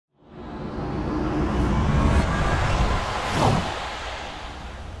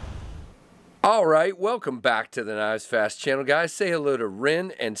All right, welcome back to the KnivesFAST channel, guys. Say hello to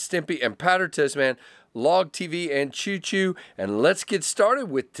Ren and Stimpy and Powder Toast Man, Log TV and Choo Choo, and let's get started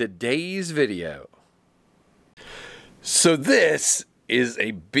with today's video. So this is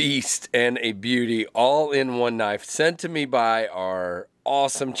a beast and a beauty all in one knife, sent to me by our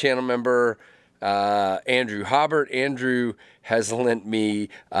awesome channel member, Andrew Haubert. Andrew has lent me,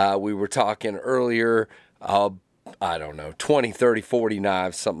 we were talking earlier, I don't know, 20, 30, 40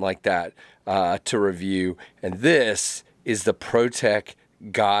 knives, something like that, to review. And this is the Protech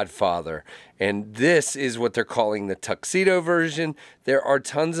Godfather. And this is what they're calling the tuxedo version. There are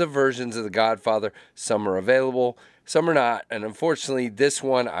tons of versions of the Godfather. Some are available, some are not. And unfortunately, this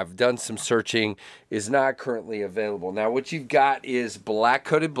one, I've done some searching, is not currently available. Now, what you've got is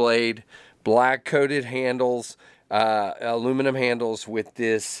black-coated blade, black-coated handles, aluminum handles with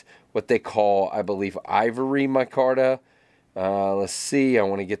this, what they call, I believe, ivory micarta. Let's see, I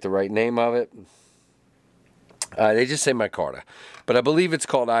want to get the right name of it. They just say micarta, but I believe it's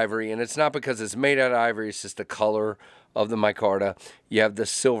called ivory, and it's not because it's made out of ivory, it's just the color of the micarta. You have the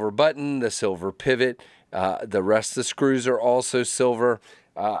silver button, the silver pivot, the rest of the screws are also silver.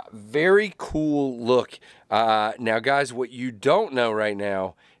 Very cool look. Now, guys, what you don't know right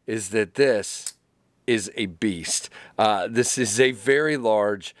now is that this is a beast. This is a very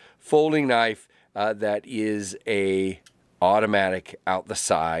large folding knife that is a automatic out the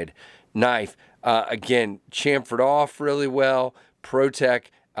side knife. Again, chamfered off really well. Protech,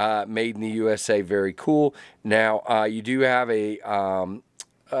 made in the USA, very cool. Now, you do have a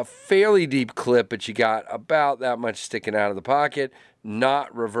fairly deep clip, but you got about that much sticking out of the pocket.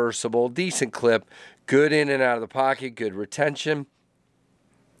 Not reversible, decent clip, good in and out of the pocket, good retention.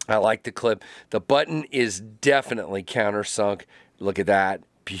 I like the clip. The button is definitely countersunk. Look at that.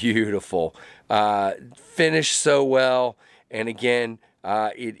 Beautiful. Finished so well. And again,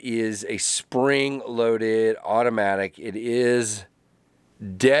 it is a spring-loaded automatic. It is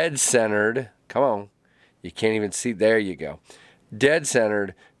dead centered. Come on. You can't even see. There you go. Dead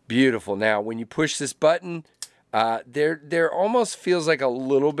centered. Beautiful. Now, when you push this button, there almost feels like a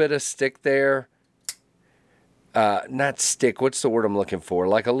little bit of stick there. Not stick, what's the word I'm looking for?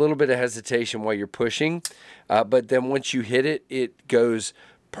 Like a little bit of hesitation while you're pushing, but then once you hit it, it goes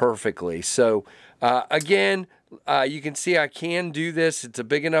perfectly. So again, you can see I can do this. It's a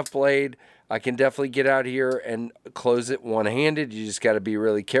big enough blade. I can definitely get out here and close it one-handed. You just got to be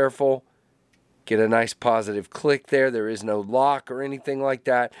really careful. Get a nice positive click there. There is no lock or anything like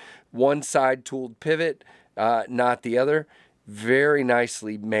that. One side tooled pivot, not the other. Very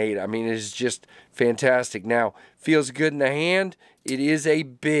nicely made. I mean, it's just fantastic. Now, feels good in the hand. It is a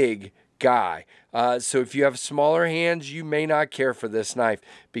big guy. So if you have smaller hands, you may not care for this knife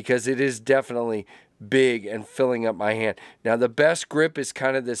because it is definitely big and filling up my hand. Now, the best grip is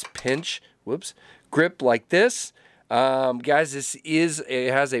kind of this pinch, grip like this. Guys,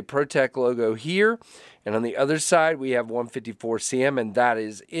 it has a Protech logo here. And on the other side, we have 154 cm, and that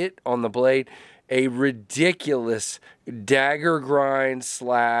is it on the blade. A ridiculous dagger grind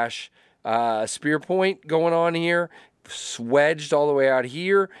slash spear point going on here, wedged all the way out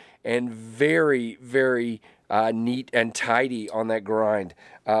here, and very, very neat and tidy on that grind.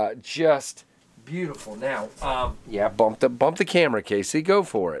 Just beautiful. Now, yeah, bump the camera, Casey. Go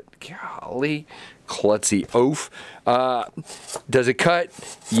for it. Golly, klutzy oaf. Does it cut?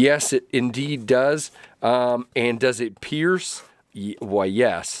 Yes, it indeed does. And does it pierce? Why,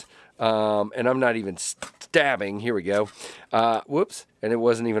 yes. And I'm not even stabbing. Here we go. Whoops. And it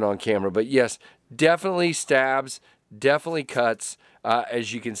wasn't even on camera. But yes, definitely stabs, definitely cuts.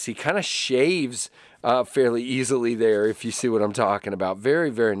 As you can see, kind of shaves fairly easily there, if you see what I'm talking about.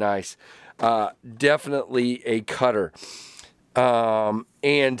 Very, very nice. Definitely a cutter.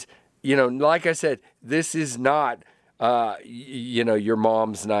 And, you know, like I said, this is not, you know, your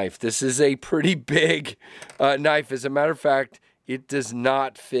mom's knife. This is a pretty big knife. As a matter of fact, it does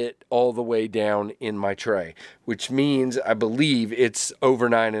not fit all the way down in my tray, which means I believe it's over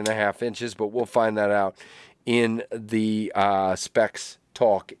 9.5 inches, but we'll find that out in the specs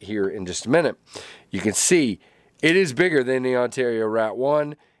talk here in just a minute. You can see it is bigger than the Ontario Rat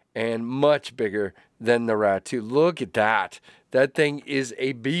 1 and much bigger than the Rat 2. Look at that. That thing is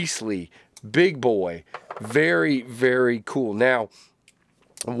a beastly big boy. Very, very cool. Now,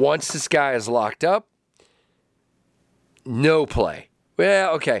 once this guy is locked up, no play.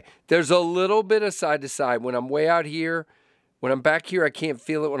 Well, okay. There's a little bit of side to side. When I'm way out here, when I'm back here, I can't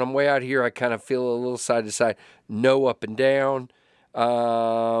feel it. When I'm way out here, I kind of feel a little side to side. No up and down.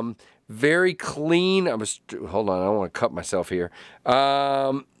 Very clean. Hold on. I don't want to cut myself here.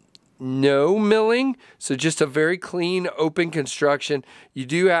 No milling. So just a very clean, open construction. You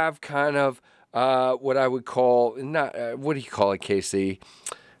do have kind of what I would call, not what do you call it, KC?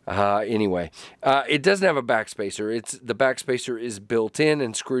 Anyway, it doesn't have a backspacer. The backspacer is built in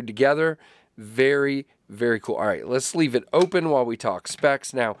and screwed together. Very, very cool. All right, let's leave it open while we talk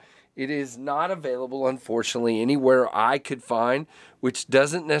specs. Now, it is not available, unfortunately, anywhere I could find, which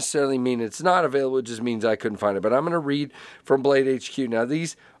doesn't necessarily mean it's not available. It just means I couldn't find it. But I'm going to read from Blade HQ. Now,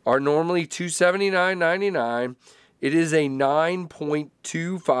 these are normally $279.99. It is a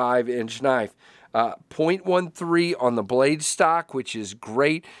 9.25-inch knife. 0.13 on the blade stock, which is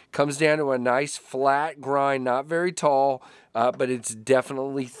great. Comes down to a nice flat grind, not very tall, but it's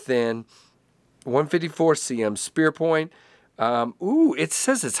definitely thin. 154 cm spear point. Ooh, it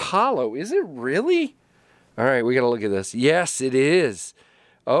says it's hollow. Is it really? All right, we got to look at this. Yes, it is.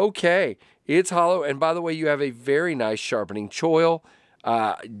 Okay, it's hollow. And by the way, you have a very nice sharpening choil.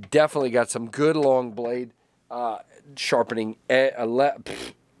 Definitely got some good long blade sharpening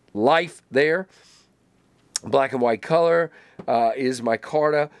life there. Black and white color is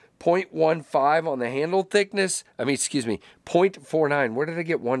micarta. 0.15 on the handle thickness. I mean, excuse me, 0.49. Where did I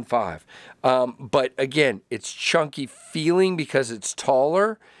get 1.5? But again, it's chunky feeling because it's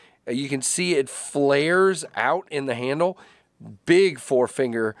taller. You can see it flares out in the handle. Big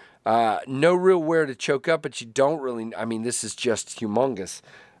forefinger. No real wear to choke up, but you don't really, I mean, this is just humongous.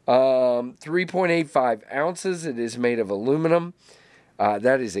 3.85 ounces. It is made of aluminum.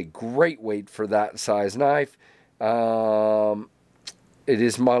 That is a great weight for that size knife. It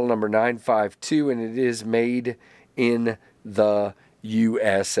is model number 952, and it is made in the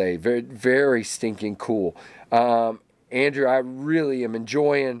USA. Very, very stinking cool. Andrew, I really am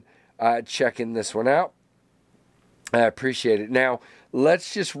enjoying checking this one out. I appreciate it. Now,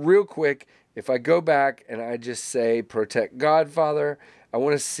 let's just real quick, if I go back and I just say Protech Godfather, I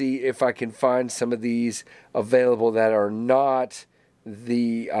want to see if I can find some of these available that are not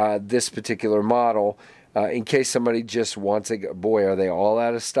this particular model. In case somebody just wants it. Boy, are they all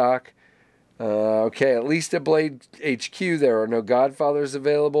out of stock. Okay, at least at Blade HQ, there are no Godfathers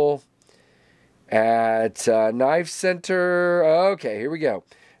available. At Knife Center, okay, here we go.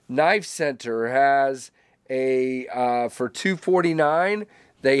 Knife Center has a, for $249,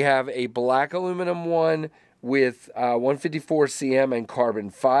 they have a black aluminum one with 154 cm and carbon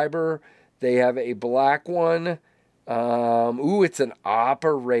fiber. They have a black one. Ooh, it's an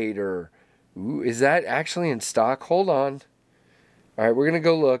operator. Ooh, is that actually in stock? Hold on. All right, we're going to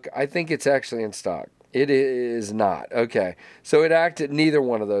go look. I think it's actually in stock. It is not. Okay, so neither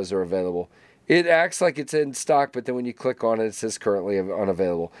one of those are available. It acts like it's in stock, but then when you click on it, it says currently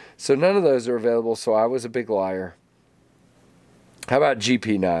unavailable. So none of those are available, so I was a big liar. How about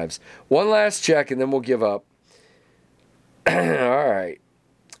GP Knives? One last check, and then we'll give up. All right.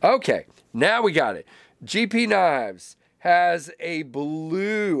 Okay, now we got it. GP Knives has a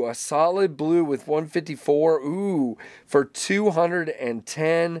blue, a solid blue with 154, ooh, for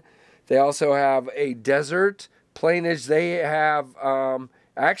 $210. They also have a desert plainage. They have,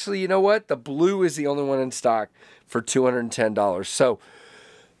 actually, you know what? The blue is the only one in stock for $210. So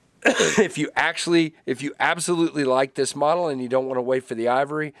if you absolutely like this model and you don't want to wait for the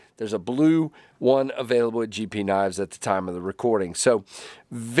ivory, there's a blue one available at GP Knives at the time of the recording. So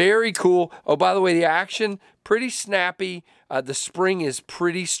very cool. Oh, by the way, the action, pretty snappy. The spring is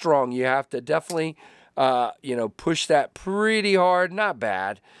pretty strong. You have to definitely, push that pretty hard. Not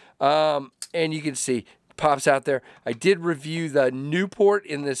bad. And you can see, pops out there. I did review the Newport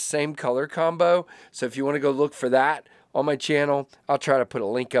in this same color combo. So if you want to go look for that on my channel, I'll try to put a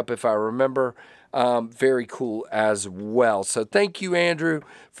link up if I remember. Very cool as well. So thank you, Andrew,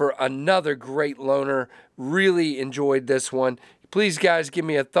 for another great loaner. Really enjoyed this one. Please, guys, give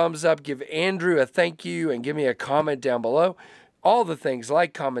me a thumbs up. Give Andrew a thank you and give me a comment down below. All the things,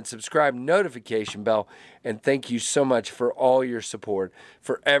 like, comment, subscribe, notification bell, and thank you so much for all your support.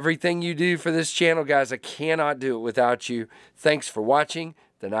 For everything you do for this channel, guys, I cannot do it without you. Thanks for watching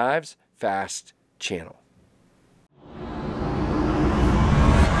the KnivesFAST channel.